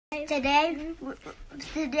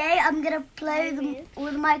Today I'm gonna play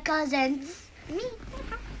with my cousins.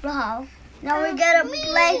 Bro, now we're gonna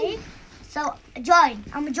play. So join.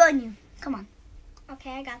 I'm gonna join you. Come on.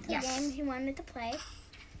 Okay, I got the game he wanted to play.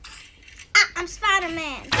 Ah, I'm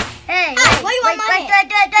Spider-Man. Hey, why you wait, want my wait.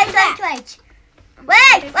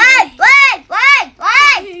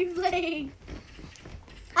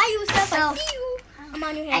 I use stuff like you. I'm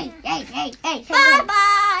on your head. Hey.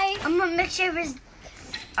 Bye. I'm gonna make sure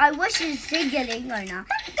I wish it's singing or not.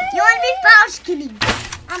 You want me foul skinny?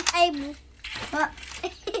 I'm able. But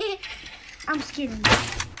I'm skinny.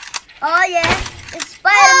 Oh yeah, it's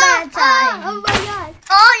Spider-Man time. Oh my god.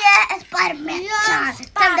 Oh yeah, it's Spider-Man time. Time to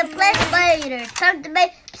Spider-Man. play Spider. Time to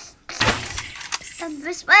make. Time to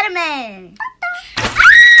be Spider-Man.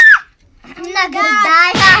 I'm not gonna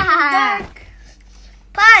die. Dark.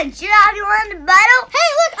 Punch. You know how you want to battle? Hey,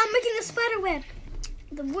 look, I'm making a spider web.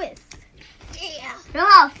 The width. Yeah.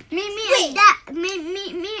 No, me and that. Me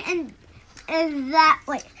and that.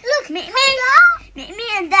 Wait. Look, me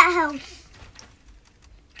and that house.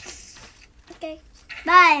 Okay.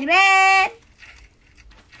 Spider-Man.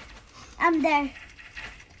 I'm there.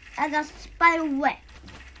 I got spider web.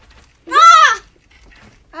 Ah!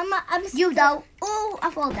 I'm You don't. Oh,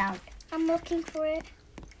 I fall down. I'm looking for it.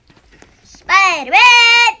 Spider-Man.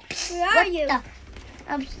 Where are you?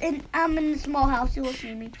 I'm in the small house. You will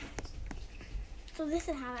see me. So this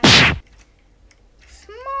is how I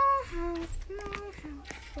Small house.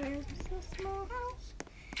 Where's the small house?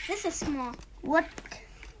 This is small. What?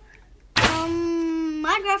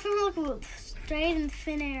 My graphic look straight in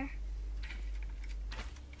thin air.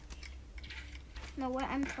 No, what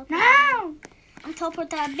I'm talking about. No. I'm teleport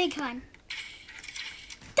to that big one.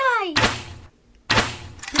 Die!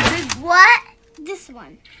 The big what? This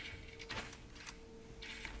one.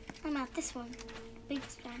 I'm at this one.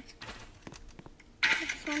 Biggest one.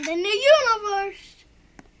 Biggest one in the universe.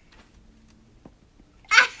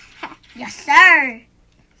 Yes, sir.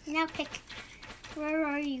 Now pick. Where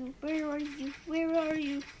are you? Where are you? Where are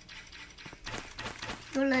you?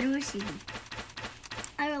 You'll literally see me.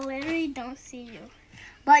 I literally don't see you.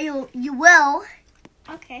 But you will.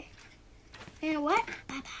 Okay. You know what?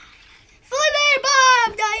 Bye-bye. Bye,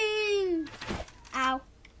 I'm dying. Ow.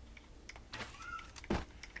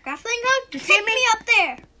 Grappling hook, You take see me up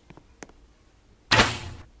there.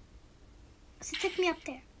 So take me up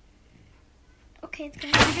there. Okay, it's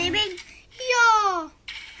going You see me? Yo!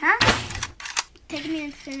 Huh? Take me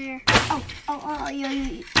in thin air. Oh, you.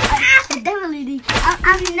 I definitely need.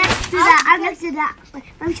 I'm next to that. I'm next to that. Wait,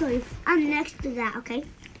 let me show you. I'm next to that. Okay.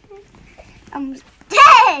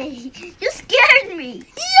 Hey! You scared me.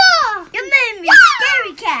 Yeah! You made me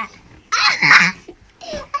scary cat.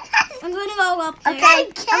 I'm going to go up there. Okay.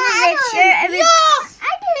 I'm gonna make sure everything. I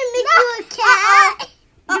didn't make you a cat.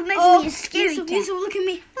 You make me a scary cat. Yusuf, look at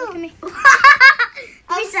me. Look at me.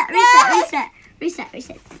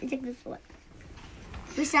 Reset. Take this one.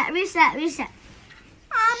 Reset. You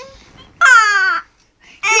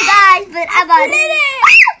guys, but I'm on it.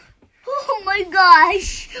 Oh my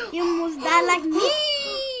gosh. You almost died like me.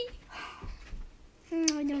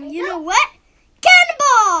 You know what?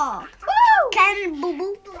 Cannonball. Cannon boo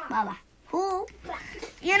boo. Baba. Who?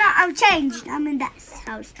 You know, I'm changed. I'm in that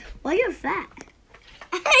house. Well, you're fat.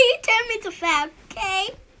 You turned me to fat,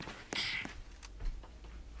 okay?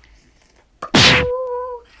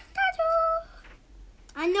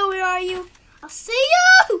 I know, where are you? I'll see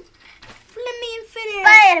you! Let me infinite.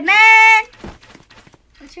 Spider-Man!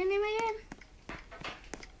 What's your name again?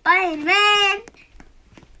 Spider-Man!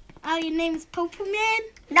 Oh, your name is Popo-Man?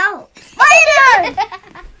 No! Spider!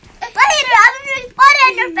 Spider! I'm gonna put spider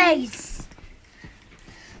in your face!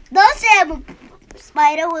 Don't say I'm a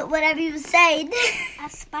spider with whatever you say. A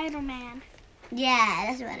Spider-Man. Yeah,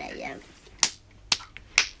 that's what I am.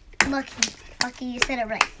 Lucky you said it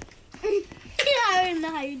right. I don't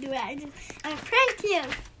know how you do it. I pranked you.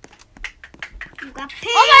 You got paid.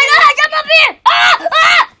 Oh my god, jump up here!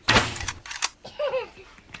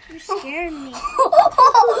 You scared me.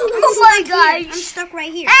 Oh my gosh. I'm stuck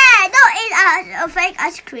right here. Hey, don't eat a fake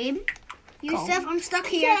ice cream. Yusuf, I'm stuck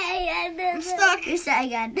here. I'm stuck. Reset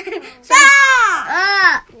again.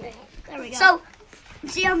 Stop! There we go. So,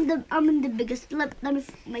 see, I'm in the biggest. Let me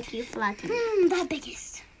make you flatten. That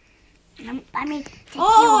biggest. I mean,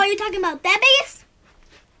 Oh, are you talking about that biggest?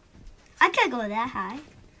 I can't go that high.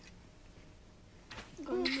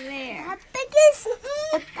 Go there. That biggest.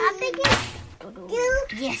 That biggest.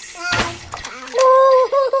 Yes.